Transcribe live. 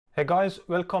Hey guys,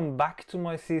 welcome back to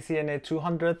my CCNA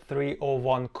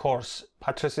 200-301 course.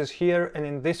 Patrice is here, and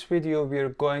in this video we are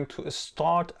going to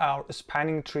start our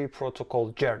spanning tree protocol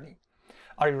journey.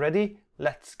 Are you ready?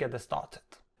 Let's get started.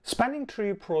 Spanning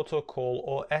tree protocol,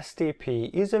 or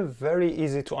STP, is a very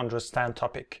easy to understand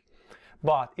topic,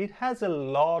 but it has a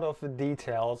lot of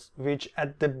details which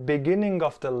at the beginning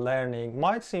of the learning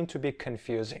might seem to be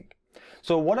confusing.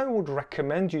 So what I would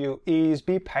recommend you is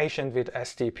be patient with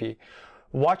STP.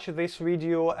 Watch this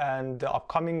video and the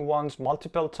upcoming ones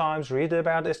multiple times, read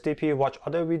about STP, watch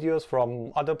other videos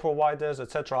from other providers,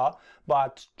 etc.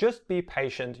 But just be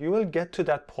patient. You will get to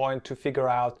that point to figure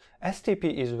out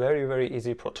STP is very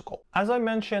easy protocol. As I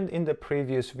mentioned in the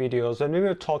previous videos when we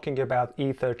were talking about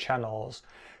ether channels,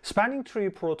 spanning tree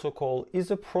protocol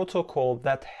is a protocol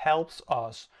that helps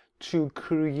us to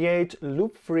create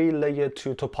loop-free layer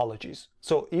 2 topologies.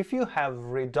 So if you have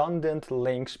redundant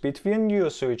links between your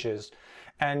switches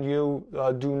and you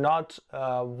do not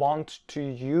want to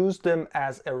use them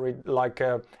as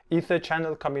a ether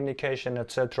channel communication,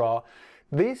 etc.,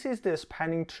 this is the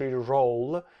spanning tree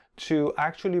role to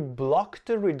actually block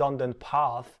the redundant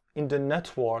path in the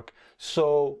network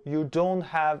so you don't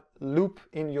have loop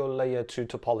in your layer 2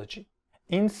 topology.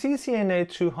 In CCNA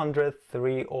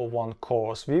 200-301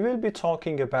 course, we will be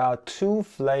talking about two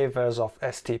flavors of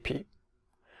STP,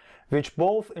 which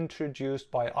both introduced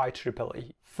by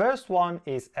IEEE. First one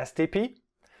is STP,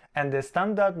 and the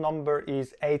standard number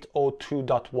is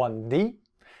 802.1d,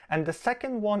 and the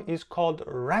second one is called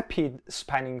Rapid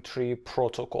Spanning Tree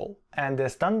Protocol, and the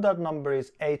standard number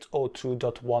is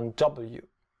 802.1w.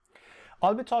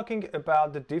 I'll be talking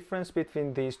about the difference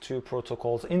between these two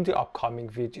protocols in the upcoming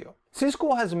video.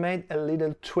 Cisco has made a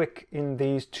little tweak in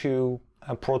these two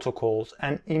protocols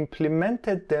and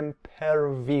implemented them per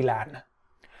VLAN.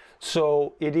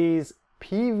 So it is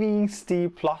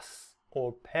PVST plus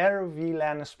or per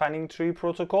VLAN spanning tree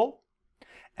protocol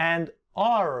and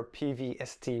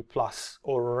RPVST plus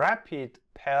or rapid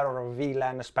per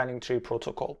VLAN spanning tree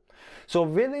protocol. So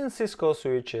within Cisco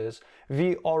switches,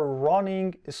 we are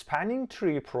running spanning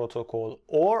tree protocol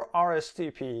or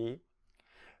RSTP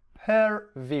per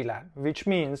VLAN, which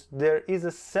means there is a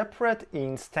separate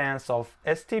instance of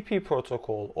STP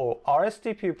protocol or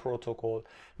RSTP protocol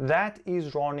that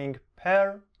is running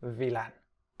per VLAN.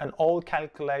 And all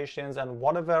calculations and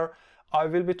whatever I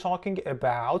will be talking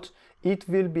about, it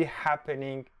will be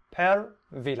happening per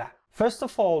VLAN. First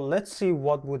of all, let's see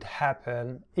what would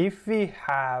happen if we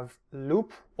have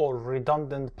loop or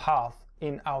redundant path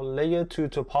in our layer 2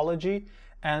 topology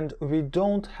and we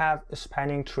don't have a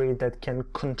spanning tree that can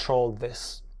control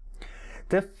this.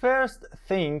 The first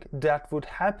thing that would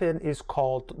happen is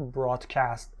called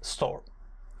broadcast storm.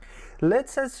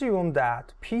 Let's assume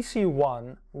that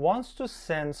PC1 wants to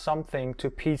send something to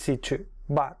PC2,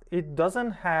 but it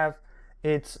doesn't have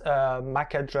its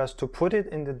MAC address to put it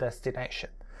in the destination.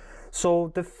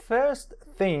 So the first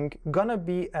thing gonna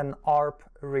be an ARP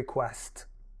request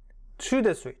to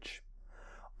the switch.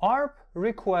 ARP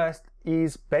request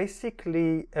is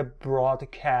basically a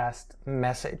broadcast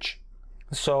message.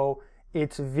 So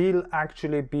it will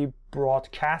actually be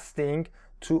broadcasting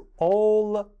to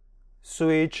all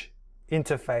switch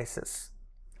interfaces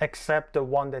except the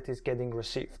one that is getting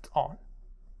received on.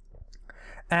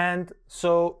 And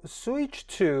so switch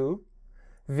 2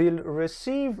 will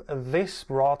receive this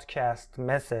broadcast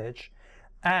message,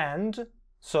 and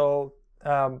so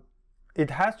it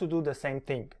has to do the same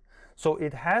thing. So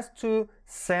it has to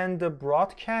send the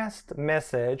broadcast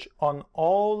message on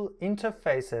all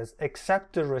interfaces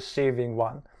except the receiving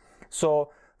one.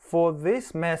 So for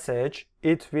this message,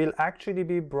 it will actually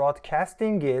be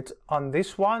broadcasting it on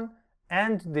this one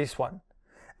and this one.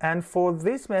 And for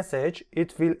this message,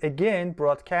 it will again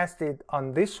broadcast it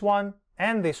on this one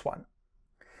and this one.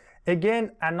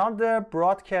 Again, another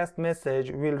broadcast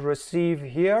message will receive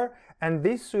here, and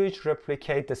this switch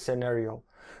replicate the scenario.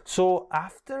 So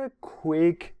after a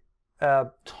quick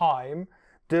time,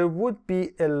 there would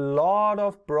be a lot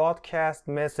of broadcast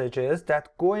messages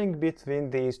that going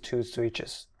between these two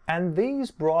switches. And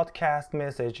these broadcast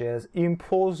messages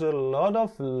impose a lot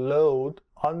of load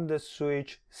on the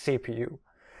switch CPU.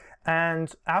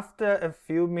 And after a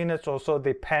few minutes or so,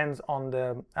 depends on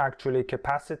the actually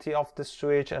capacity of the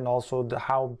switch and also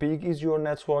how big is your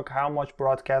network, how much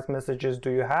broadcast messages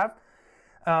do you have.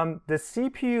 The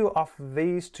CPU of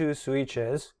these two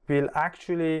switches will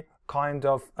actually kind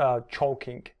of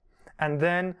choking, and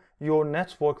then your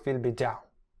network will be down.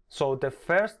 So the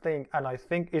first thing, and I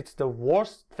think it's the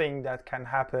worst thing that can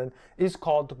happen, is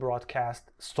called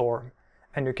broadcast storm.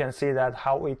 And you can see that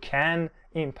how it can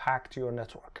impact your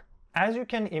network. As you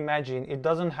can imagine, it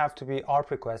doesn't have to be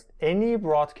ARP request. Any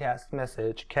broadcast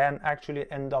message can actually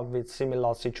end up with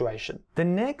similar situation. The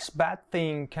next bad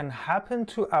thing can happen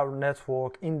to our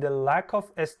network in the lack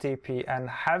of STP and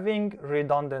having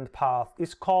redundant path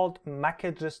is called MAC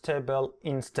address table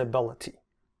instability.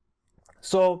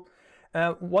 So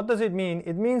what does it mean?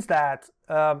 It means that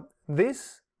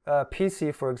this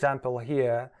PC, for example,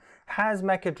 here has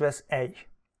MAC address A.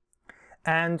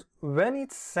 And when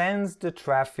it sends the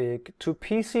traffic to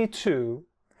PC2,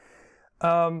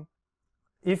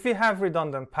 if we have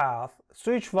redundant path,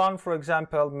 switch 1, for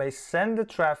example, may send the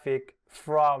traffic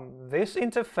from this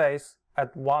interface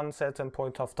at one certain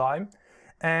point of time,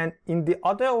 and in the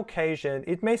other occasion,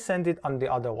 it may send it on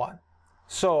the other one.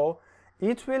 So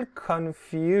it will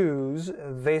confuse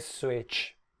this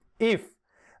switch. If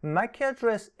MAC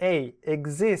address A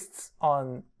exists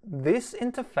on this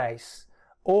interface,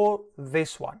 or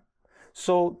this one.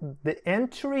 So the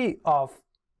entry of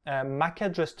MAC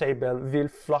address table will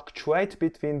fluctuate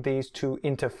between these two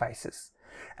interfaces.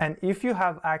 And if you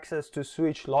have access to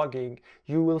switch logging,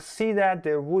 you will see that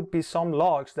there would be some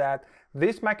logs that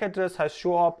this MAC address has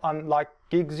shown up on like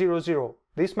gig 00.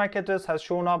 This MAC address has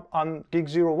shown up on gig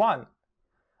 01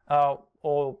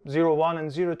 or 01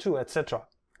 and 02, etc.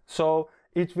 So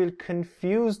it will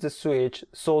confuse the switch.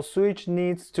 So switch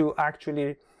needs to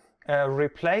actually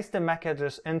replace the MAC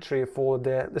address entry for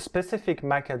the specific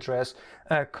MAC address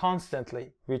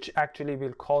constantly, which actually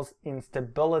will cause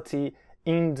instability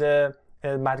in the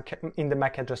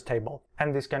MAC address table.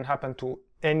 And this can happen to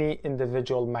any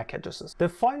individual MAC addresses. The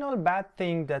final bad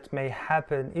thing that may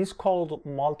happen is called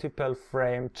multiple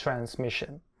frame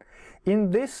transmission. In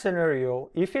this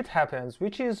scenario, if it happens,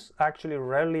 which is actually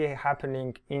rarely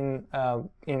happening in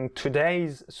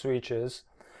today's switches,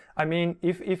 I mean,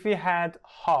 if we had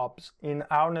hubs in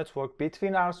our network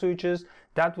between our switches,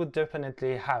 that would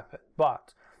definitely happen.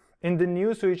 But in the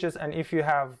new switches, and if you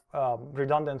have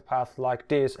redundant path like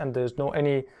this, and there's no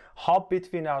any hub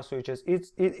between our switches,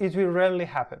 it will rarely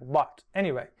happen. But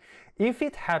anyway, if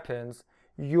it happens,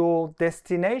 your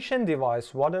destination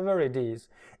device, whatever it is,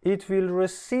 it will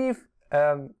receive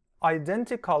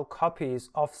identical copies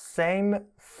of same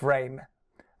frame,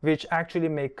 which actually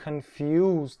may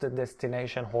confuse the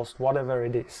destination host, whatever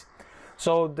it is.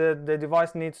 So the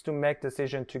device needs to make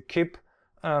decision to keep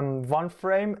one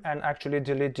frame and actually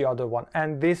delete the other one.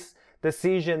 And this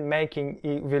decision making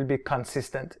will be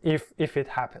consistent if it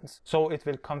happens. So it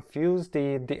will confuse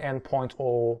the endpoint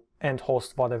or end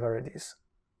host, whatever it is.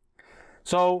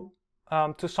 So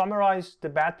to summarize the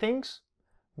bad things: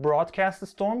 broadcast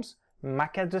storms,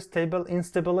 MAC address table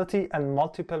instability, and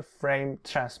multiple frame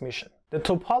transmission. The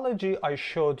topology I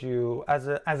showed you as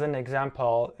an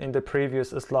example in the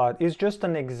previous slide is just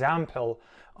an example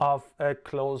of a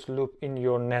closed loop in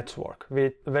your network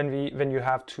when you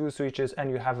have two switches and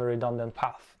you have a redundant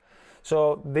path.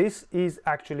 So this is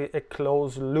actually a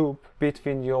closed loop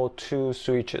between your two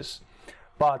switches.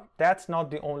 But that's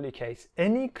not the only case.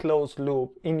 Any closed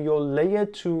loop in your layer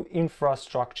 2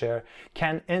 infrastructure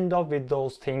can end up with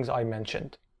those things I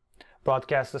mentioned: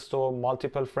 broadcast storm,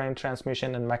 multiple frame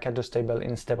transmission, and MAC address table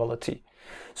instability.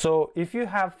 So if you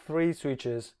have 3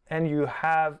 switches and you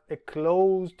have a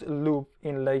closed loop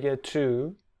in layer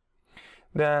 2,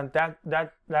 then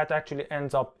that actually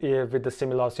ends up with a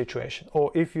similar situation.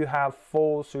 Or if you have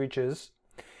 4 switches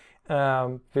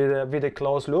with a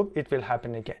closed loop, it will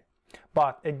happen again.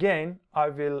 But again, I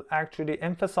will actually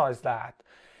emphasize that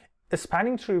a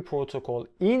spanning tree protocol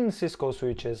in Cisco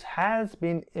switches has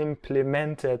been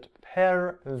implemented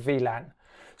per VLAN.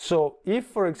 So if,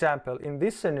 for example, in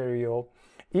this scenario,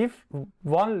 if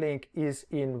one link is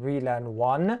in VLAN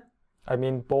 1, I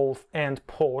mean both end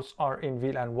ports are in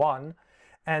VLAN 1,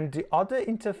 and the other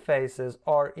interfaces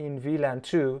are in VLAN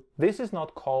 2, this is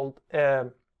not called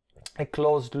a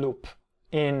closed loop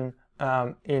in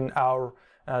our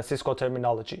Cisco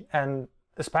terminology, and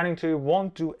the spanning tree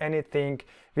won't do anything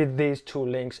with these 2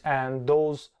 links, and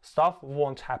those stuff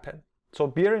won't happen. So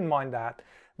bear in mind that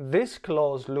this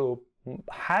closed loop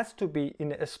has to be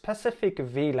in a specific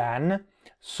VLAN,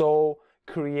 so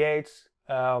creates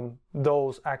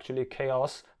those actually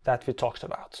chaos that we talked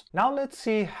about. Now let's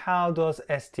see how does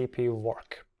STP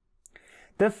work.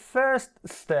 The first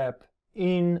step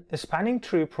in a spanning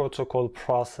tree protocol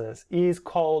process is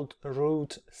called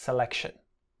route selection.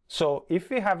 So if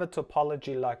we have a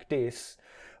topology like this,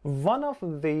 one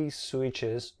of these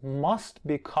switches must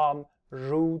become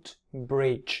root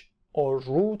bridge or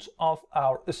root of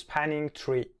our spanning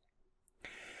tree.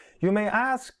 You may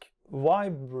ask, why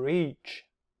bridge?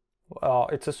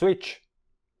 It's a switch.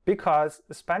 Because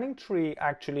the spanning tree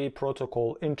actually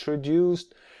protocol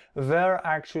introduced where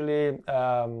actually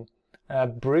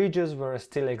bridges will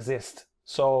still exist.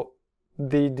 So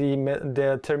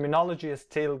the terminology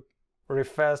still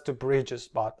refers to bridges,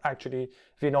 but actually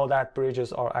we know that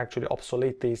bridges are actually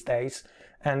obsolete these days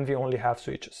and we only have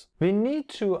switches. We need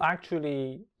to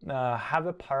actually have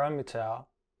a parameter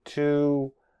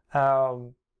to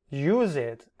use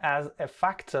it as a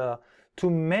factor to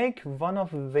make one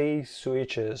of these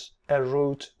switches a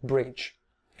root bridge.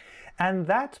 And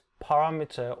that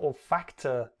parameter or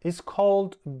factor is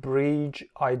called bridge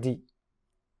ID,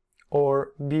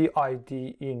 or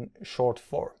BID in short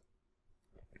form.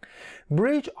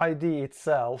 Bridge ID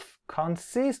itself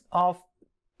consists of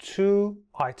two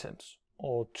items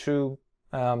or two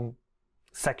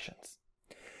sections.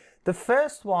 The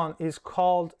first one is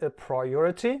called a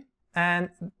priority, and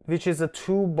which is a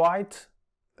 2-byte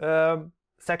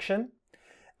section,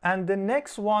 and the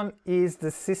next one is the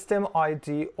system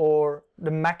ID or the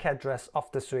MAC address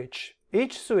of the switch.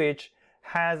 Each switch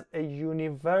has a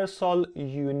universal,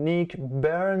 unique,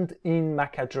 burned-in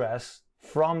MAC address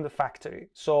from the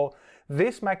factory. So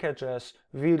this MAC address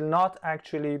will not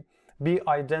actually be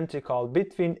identical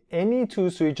between any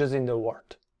two switches in the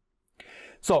world.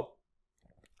 So,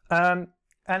 and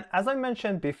as I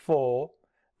mentioned before,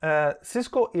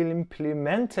 Cisco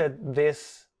implemented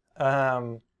this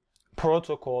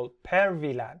protocol per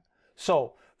VLAN.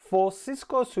 So for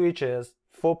Cisco switches,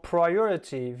 for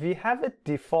priority, we have a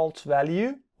default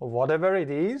value, whatever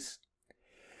it is,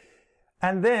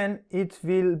 and then it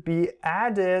will be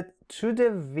added to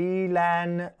the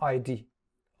VLAN ID.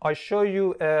 I show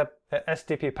you a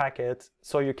STP packet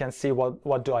so you can see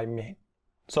what do I mean.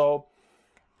 So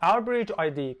our bridge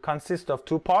ID consists of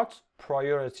two parts,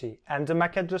 priority and the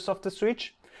MAC address of the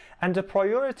switch. And the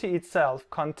priority itself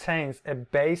contains a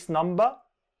base number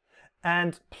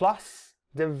and plus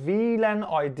the VLAN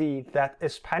ID that a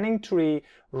spanning tree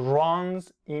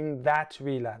runs in that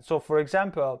VLAN. So for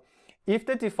example, if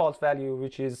the default value,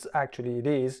 which is actually it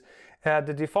is,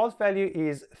 the default value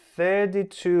is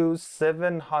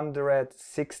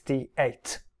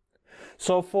 32,768.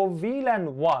 So for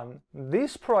VLAN 1,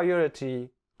 this priority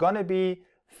gonna be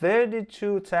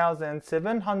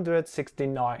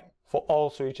 32,769 for all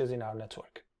switches in our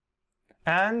network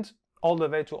and all the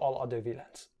way to all other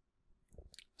VLANs.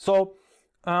 So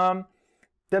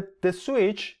the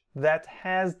switch that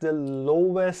has the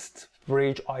lowest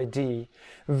bridge ID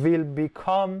will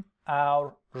become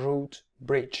our root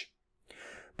bridge.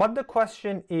 But the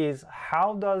question is,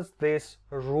 how does this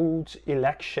root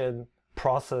election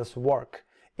process work?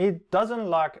 It doesn't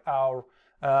like our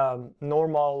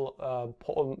normal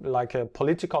like a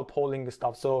political polling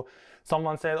stuff. So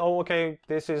someone said, oh, okay,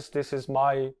 this is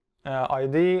my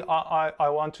ID, I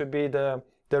want to be the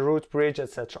root bridge,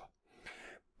 etc.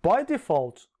 By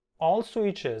default, all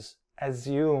switches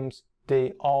assumes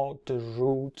they are the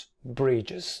root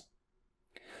bridges.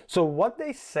 So what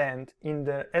they send in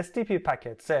the STP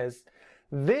packet says,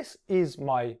 this is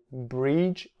my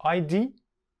bridge ID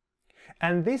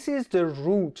and this is the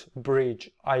root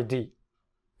bridge ID.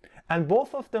 And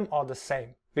both of them are the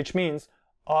same, which means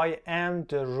I am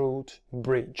the root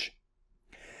bridge.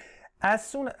 As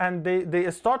soon and they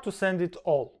start to send it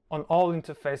all on all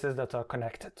interfaces that are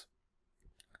connected.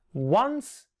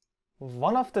 Once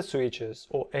one of the switches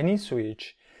or any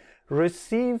switch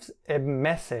receives a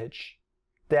message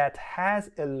that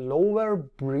has a lower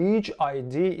bridge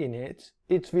ID in it,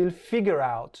 it will figure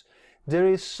out there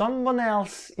is someone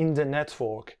else in the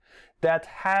network that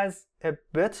has a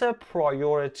better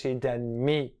priority than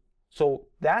me. So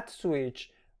that switch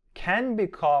can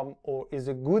become or is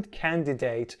a good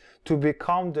candidate to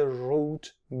become the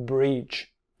root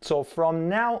bridge. So from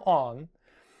now on,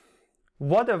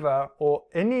 whatever or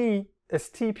any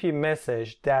STP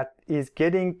message that is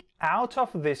getting out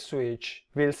of this switch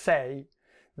will say,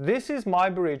 this is my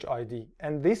bridge ID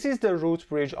and this is the root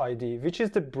bridge ID, which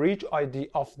is the bridge ID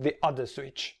of the other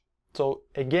switch. So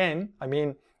again, I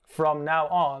mean, from now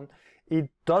on, it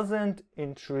doesn't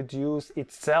introduce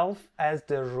itself as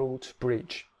the root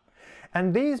bridge.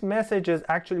 And these messages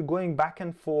actually going back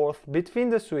and forth between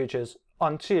the switches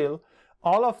until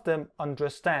all of them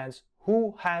understands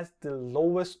who has the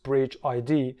lowest bridge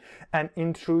ID and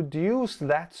introduce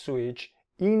that switch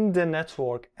in the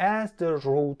network as the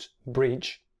root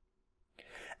bridge.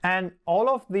 And all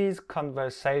of these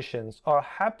conversations are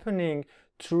happening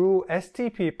through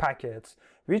STP packets,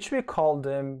 which we call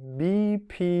them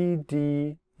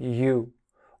BPDU,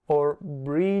 or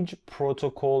Bridge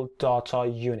Protocol Data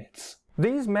Units.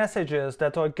 These messages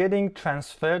that are getting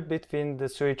transferred between the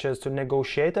switches to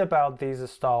negotiate about these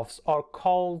stuffs are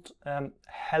called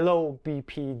Hello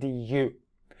BPDU.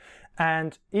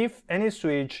 And if any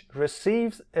switch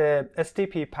receives a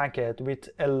STP packet with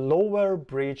a lower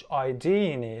bridge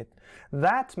ID in it,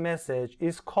 that message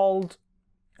is called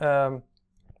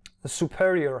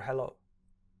superior hello.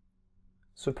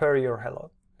 Superior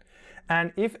hello.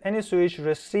 And if any switch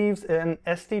receives an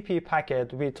STP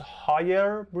packet with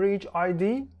higher bridge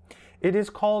ID, it is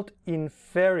called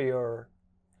inferior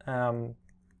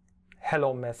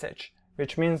hello message,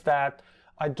 which means that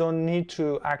I don't need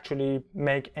to actually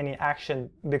make any action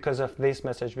because of this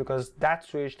message, because that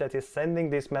switch that is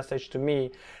sending this message to me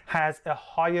has a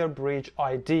higher bridge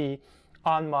ID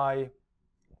on my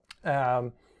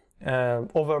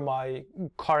over my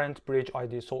current bridge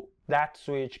ID. So that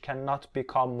switch cannot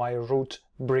become my root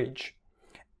bridge.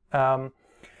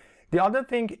 The other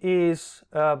thing is,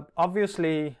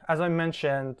 obviously, as I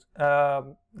mentioned,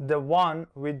 the one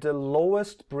with the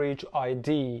lowest bridge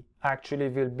ID actually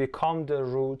will become the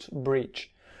root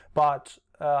bridge. But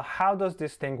how does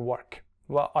this thing work?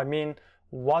 Well, I mean,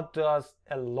 what does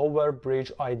a lower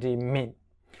bridge ID mean?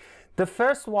 The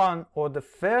first one, or the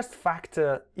first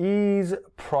factor, is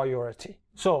priority.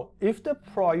 So if the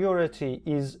priority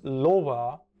is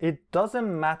lower, it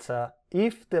doesn't matter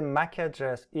if the MAC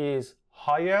address is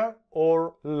higher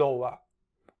or lower.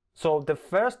 So the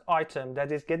first item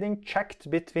that is getting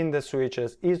checked between the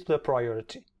switches is the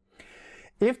priority.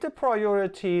 If the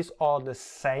priorities are the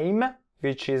same,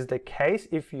 which is the case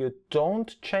if you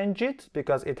don't change it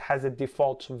because it has a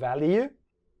default value,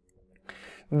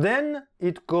 then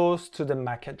it goes to the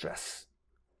MAC address.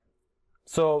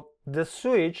 So the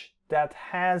switch that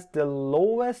has the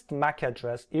lowest MAC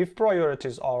address, if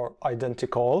priorities are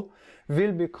identical,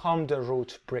 will become the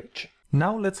root bridge.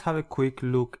 Now let's have a quick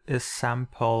look at a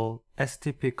sample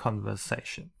STP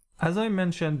conversation. As I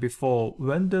mentioned before,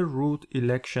 when the root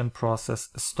election process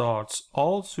starts,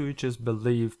 all switches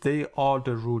believe they are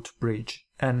the root bridge.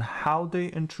 And how they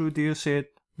introduce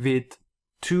it? With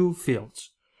two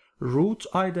fields: root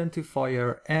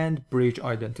identifier and bridge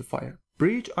identifier.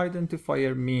 Bridge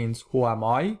identifier means who am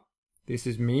I? This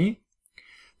is me.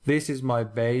 This is my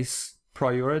base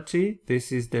priority.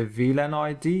 This is the VLAN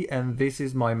ID, and this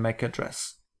is my MAC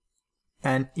address.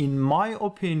 And in my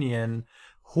opinion,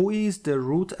 who is the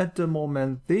root at the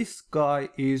moment? This guy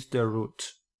is the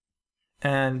root.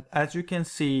 And as you can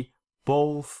see,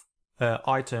 both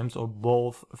items or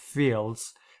both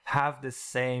fields have the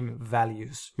same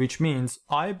values, which means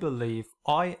I believe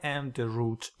I am the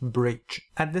root bridge.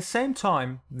 At the same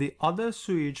time, the other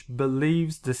switch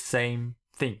believes the same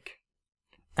thing,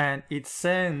 and it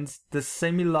sends the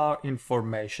similar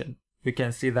information. You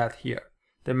can see that here.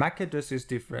 The MAC address is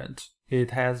different.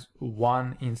 It has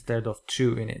 1 instead of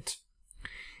 2 in it.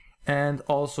 And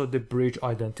also the bridge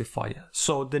identifier.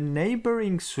 So the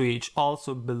neighboring switch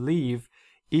also believe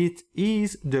it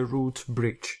is the root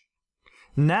bridge.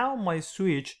 Now my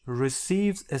switch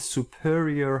receives a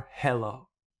superior hello,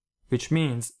 which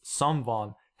means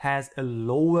someone has a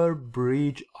lower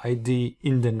bridge ID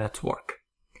in the network.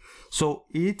 So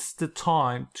it's the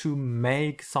time to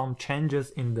make some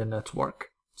changes in the network.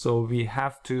 So we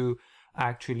have to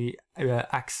actually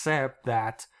accept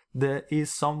that there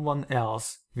is someone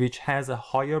else which has a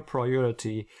higher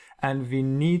priority, and we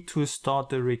need to start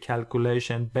the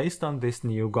recalculation based on this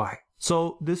new guy.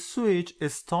 So the switch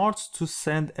starts to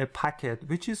send a packet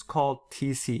which is called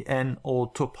TCN,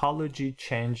 or topology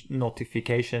change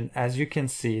notification, as you can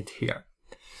see it here.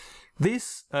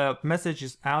 This message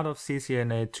is out of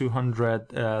CCNA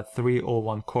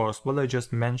 200-301 course. Well, I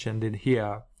just mentioned it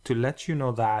here to let you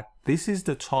know that this is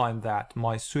the time that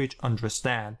my switch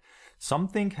understands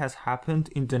something has happened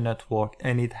in the network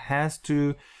and it has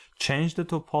to change the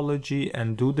topology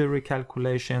and do the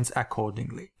recalculations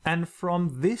accordingly. And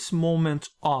from this moment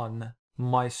on,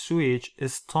 my switch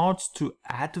starts to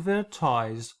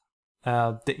advertise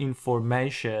the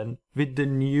information with the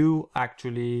new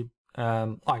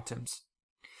items.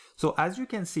 So as you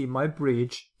can see, my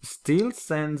bridge still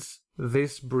sends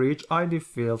this bridge ID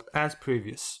field as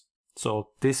previous. So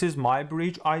this is my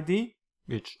bridge ID,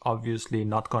 which obviously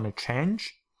not gonna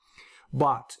change.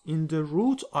 But in the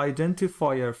root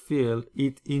identifier field,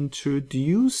 it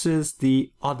introduces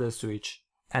the other switch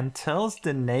and tells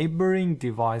the neighboring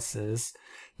devices,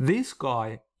 this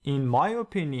guy, in my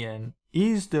opinion,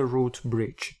 is the root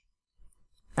bridge.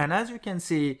 And as you can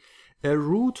see, a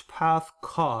root path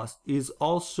cost is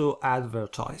also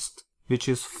advertised, which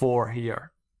is 4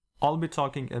 here. I'll be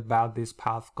talking about this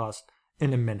path cost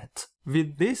in a minute.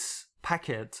 With this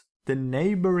packet, the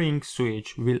neighboring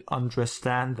switch will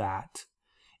understand that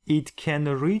it can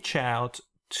reach out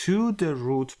to the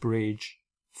root bridge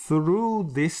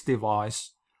through this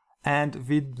device and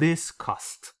with this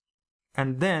cost.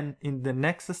 And then in the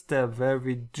next step where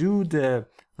we do the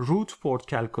root port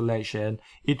calculation,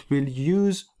 it will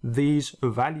use these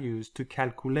values to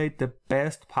calculate the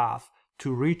best path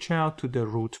to reach out to the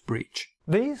root bridge.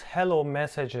 These hello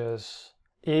messages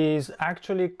is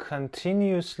actually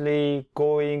continuously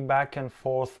going back and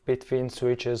forth between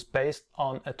switches based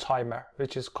on a timer,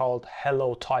 which is called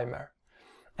hello timer.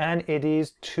 And it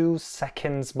is 2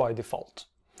 seconds by default.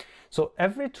 So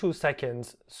every 2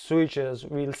 seconds, switches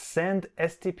will send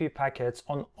STP packets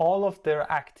on all of their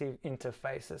active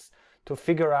interfaces to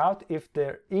figure out if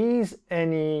there is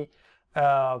any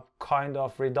kind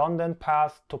of redundant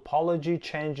path, topology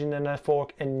change in the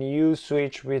network, a new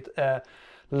switch with a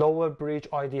lower bridge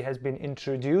ID has been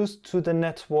introduced to the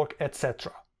network,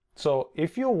 etc. So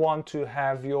if you want to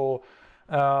have your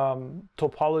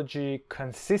topology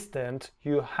consistent,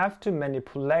 you have to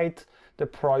manipulate the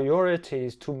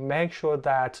priorities to make sure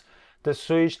that the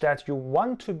switch that you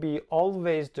want to be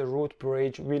always the root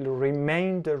bridge will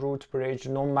remain the root bridge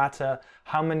no matter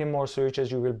how many more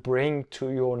switches you will bring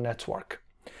to your network.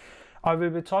 I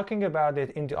will be talking about it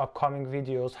in the upcoming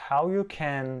videos, how you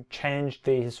can change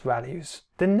these values.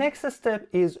 The next step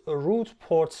is root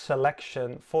port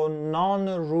selection for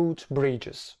non-root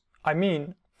bridges. I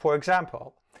mean, for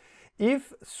example,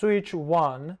 if switch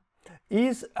 1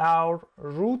 is our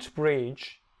root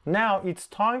bridge, now it's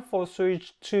time for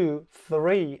switch 2,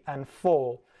 3, and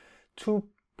 4 to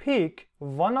pick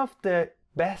one of the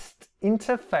best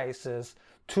interfaces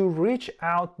to reach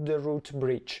out the root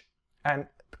bridge and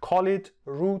call it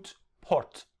root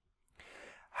port.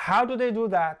 How do they do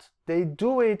that? They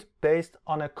do it based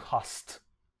on a cost,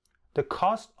 the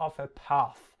cost of a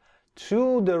path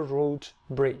to the root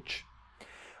bridge.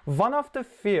 One of the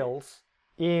fields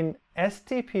in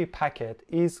STP packet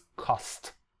is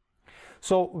cost.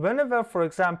 So whenever, for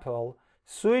example,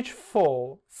 switch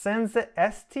 4 sends the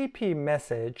STP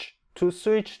message to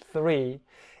switch 3,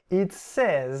 it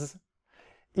says,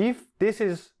 if this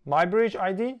is my bridge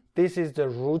ID, this is the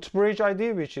root bridge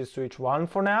ID, which is switch 1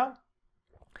 for now,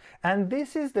 and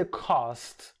this is the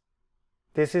cost.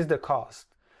 This is the cost.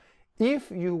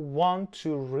 If you want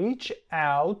to reach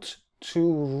out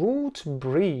to root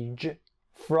bridge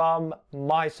from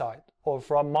my side or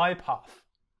from my path,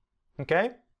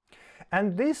 okay?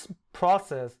 And this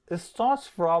process, it starts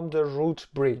from the root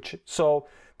bridge. So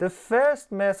the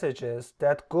first messages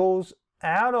that goes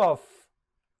out of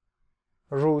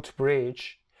root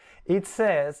bridge, it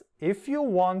says, if you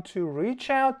want to reach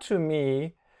out to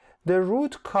me, the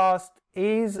root cost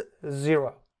is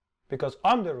 0 because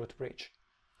I'm the root bridge.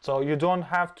 So you don't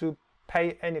have to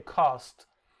pay any cost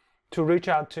to reach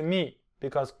out to me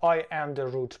because I am the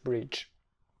root bridge.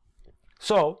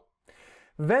 So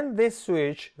when this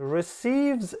switch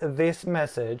receives this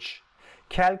message,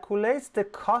 calculates the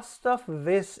cost of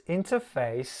this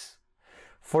interface,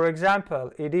 for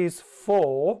example, it is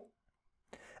 4,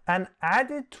 and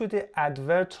add it to the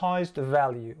advertised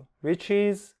value, which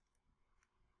is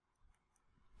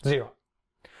 0.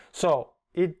 So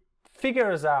it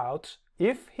figures out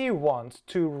if he wants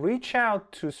to reach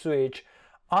out to switch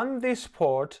on this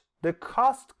port, the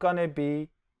cost gonna be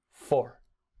 4.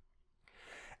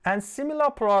 And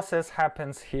similar process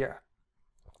happens here.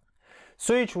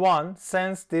 Switch 1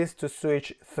 sends this to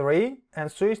switch 3,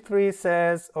 and switch 3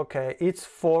 says, okay, it's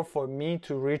 4 for me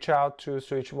to reach out to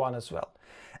switch 1 as well.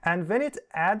 And when it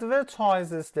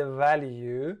advertises the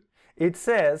value, it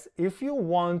says, if you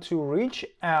want to reach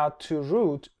out to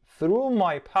root through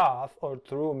my path or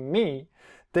through me,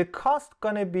 the cost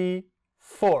gonna be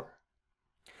 4.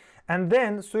 And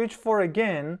then switch 4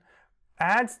 again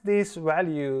adds this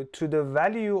value to the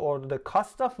value or the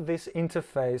cost of this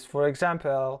interface. For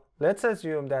example, let's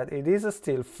assume that it is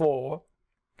still 4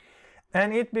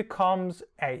 and it becomes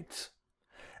 8.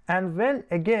 And when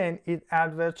again it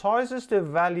advertises the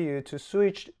value to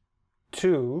switch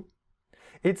 2,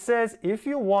 it says, if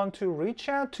you want to reach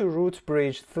out to root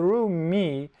bridge through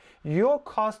me, your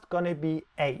cost gonna be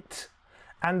 8.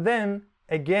 And then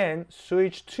again,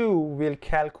 switch 2 will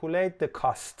calculate the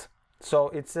cost. So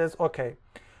it says, okay,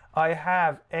 I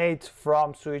have 8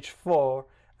 from switch 4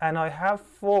 and I have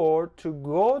 4 to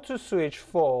go to switch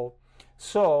 4.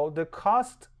 So the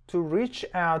cost to reach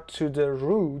out to the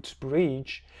root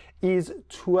bridge is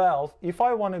 12 if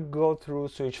I want to go through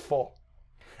switch 4.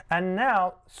 And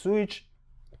now switch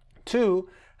 2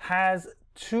 has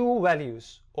 2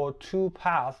 values or 2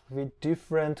 paths with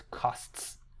different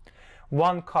costs.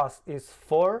 One cost is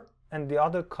 4 and the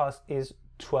other cost is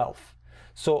 12.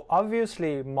 So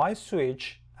obviously my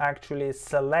switch actually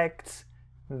selects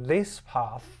this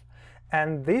path,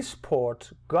 and this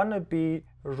port gonna be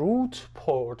root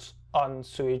port on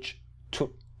switch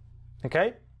 2.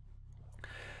 Okay,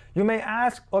 you may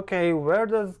ask, okay, where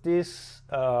does this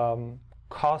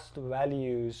cost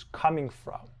values coming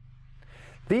from?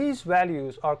 These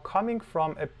values are coming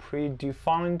from a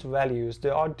predefined values. They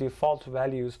are default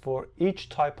values for each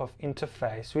type of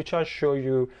interface, which I'll show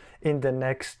you in the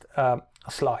next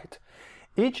slide.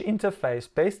 Each interface,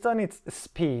 based on its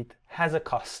speed, has a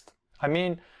cost. I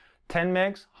mean, 10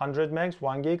 megs, 100 megs,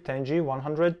 1 gig, 10G,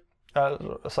 100,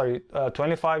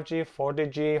 25G,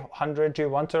 40G, 100G,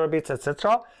 1 terabits,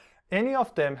 etc. Any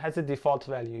of them has a default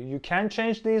value. You can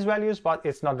change these values, but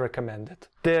it's not recommended.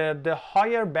 The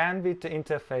higher bandwidth the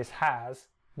interface has,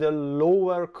 the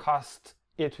lower cost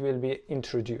it will be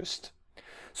introduced.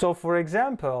 So for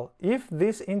example, if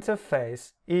this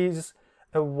interface is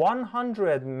a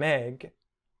 100 meg,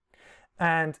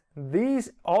 and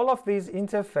all of these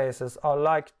interfaces are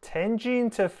like 10G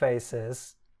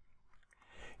interfaces,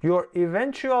 your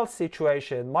eventual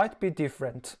situation might be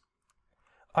different.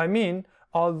 I mean,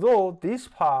 although this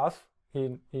path,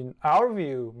 in our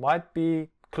view, might be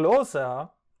closer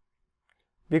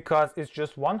because it's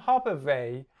just one hop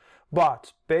away,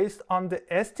 but based on the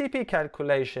STP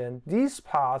calculation, this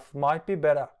path might be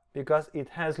better because it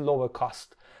has lower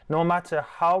cost, no matter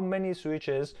how many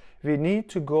switches we need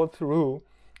to go through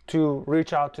to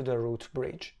reach out to the root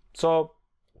bridge. So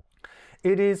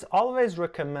it is always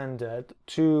recommended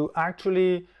to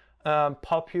actually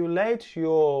populate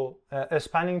your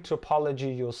spanning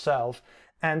topology yourself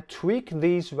and tweak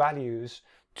these values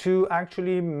to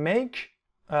actually make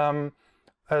a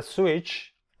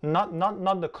switch, not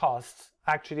the costs,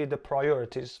 actually the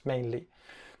priorities mainly,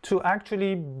 to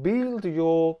actually build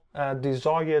your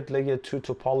desired layer 2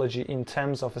 topology in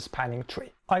terms of a spanning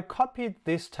tree. I copied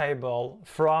this table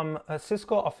from a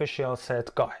Cisco official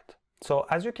set guide. So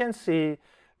as you can see,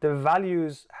 the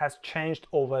values has changed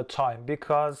over time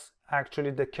because actually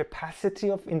the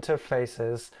capacity of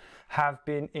interfaces have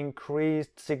been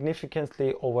increased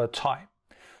significantly over time.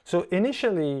 So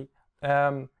initially,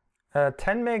 10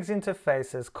 megs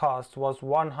interfaces cost was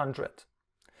 100,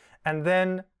 and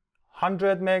then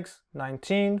 100 megs,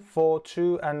 19, 4,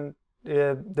 2, and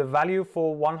the value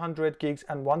for 100 gigs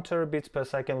and 1 terabits per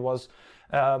second was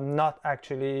not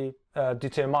actually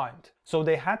determined. So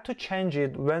they had to change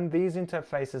it when these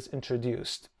interfaces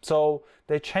introduced. So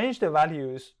they changed the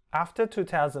values after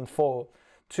 2004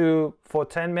 for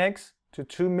 10 megs to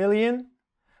 2 million,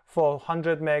 for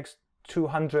 100 megs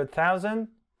 200,000,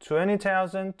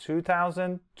 20,000,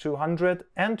 2,000,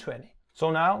 220.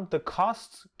 So now the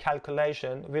cost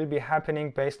calculation will be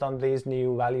happening based on these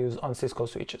new values on Cisco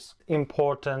switches.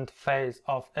 Important phase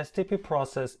of STP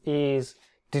process is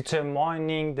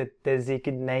determining the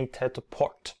designated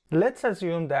port. Let's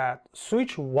assume that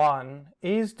switch 1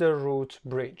 is the root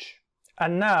bridge,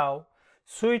 and now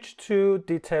switch 2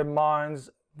 determines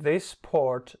this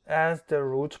port as the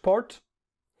root port.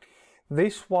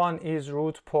 This one is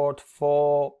root port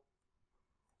for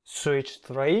switch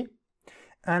 3,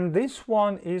 and this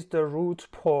one is the root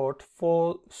port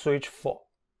for switch 4.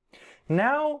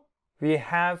 Now we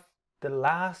have the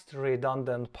last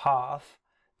redundant path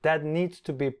that needs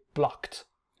to be blocked,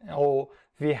 or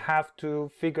we have to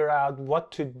figure out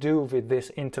what to do with this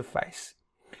interface.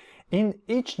 In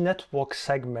each network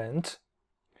segment,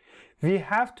 we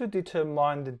have to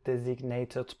determine the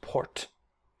designated port.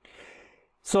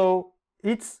 So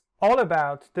it's all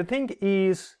about, the thing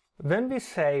is, when we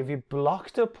say we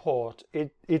block the port,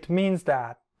 it means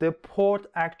that the port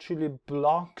actually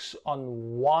blocks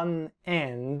on one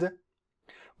end,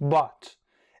 but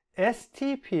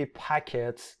STP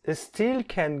packets still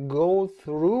can go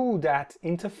through that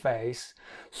interface,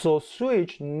 so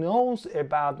switch knows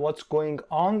about what's going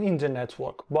on in the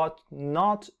network, but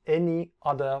not any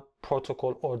other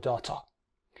protocol or data.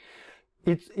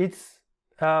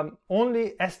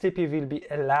 Only STP will be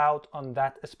allowed on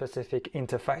that specific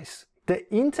interface. The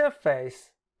interface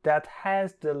that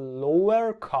has the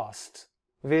lower cost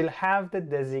will have the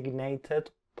designated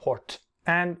port.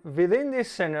 And within this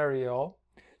scenario,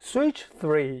 switch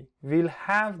 3 will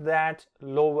have that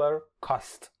lower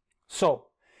cost. So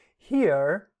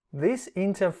here, this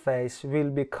interface will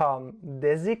become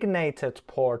designated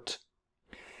port,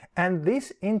 and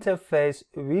this interface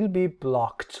will be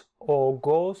blocked or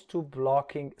goes to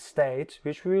blocking state,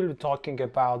 which we will be talking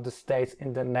about the states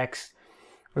in the next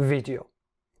video.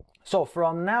 So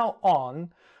from now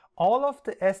on, all of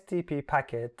the STP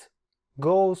packet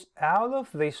goes out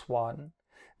of this one.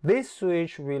 This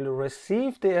switch will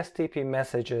receive the STP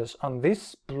messages on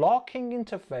this blocking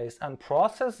interface and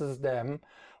processes them,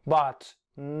 but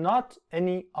not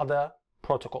any other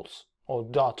protocols or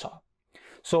data.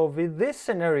 So with this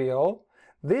scenario,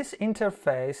 this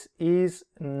interface is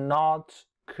not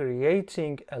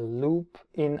creating a loop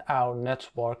in our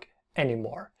network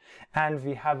anymore, and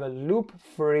we have a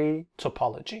loop-free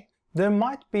topology. There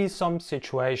might be some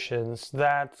situations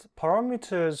that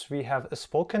parameters we have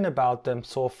spoken about them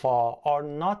so far are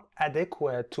not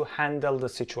adequate to handle the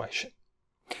situation.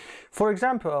 For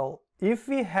example, if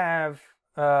we have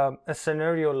a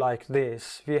scenario like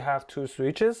this, we have two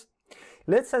switches.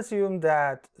 Let's assume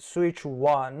that switch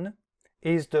 1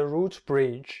 is the root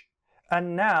bridge,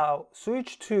 and now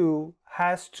switch 2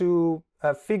 has to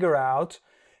figure out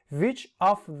which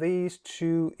of these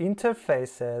two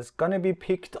interfaces gonna be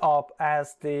picked up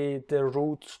as the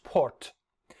root port.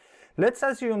 Let's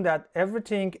assume that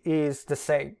everything is the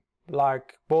same,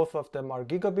 like both of them are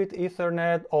gigabit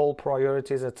Ethernet, all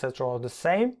priorities, etc. are the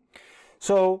same.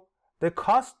 So the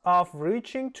cost of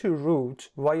reaching to root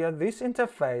via this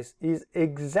interface is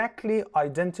exactly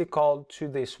identical to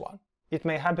this one. It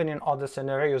may happen in other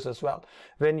scenarios as well,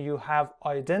 when you have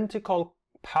identical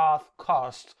path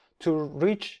cost to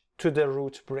reach to the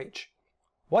root bridge.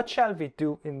 What shall we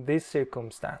do in these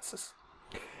circumstances?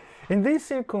 In these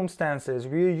circumstances,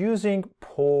 we are using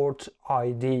port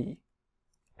ID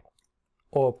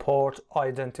or port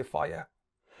identifier.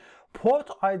 Port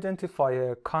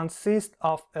identifier consists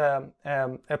of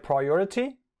a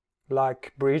priority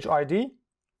like bridge ID,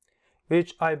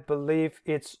 which I believe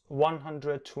it's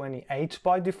 128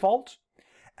 by default,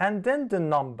 and then the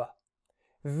number,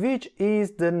 which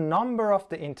is the number of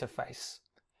the interface.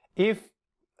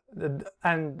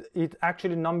 And it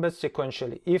actually numbers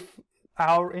sequentially. If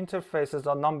our interfaces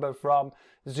are numbered from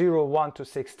 0, 1 to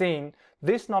 16,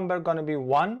 this number gonna be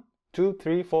 1, 2,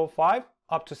 3, 4, 5,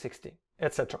 up to 16,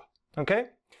 etc. Okay?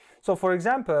 So for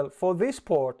example, for this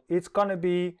port, it's gonna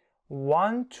be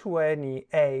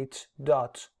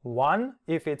 128.1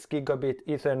 if it's gigabit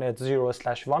Ethernet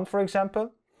 0/1, for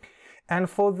example. And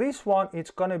for this one,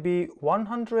 it's gonna be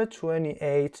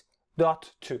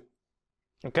 128.2.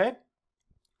 Okay?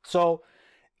 So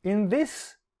in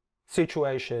this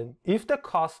situation, if the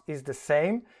cost is the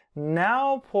same,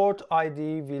 now port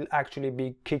ID will actually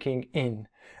be kicking in,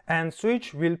 and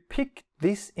switch will pick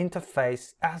this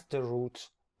interface as the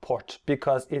root port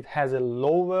because it has a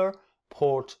lower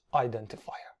port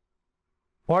identifier.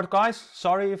 Alright guys,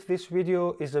 sorry if this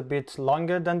video is a bit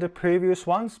longer than the previous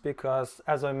ones, because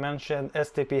as I mentioned,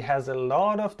 STP has a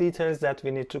lot of details that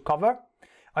we need to cover.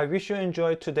 I wish you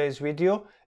enjoyed today's video.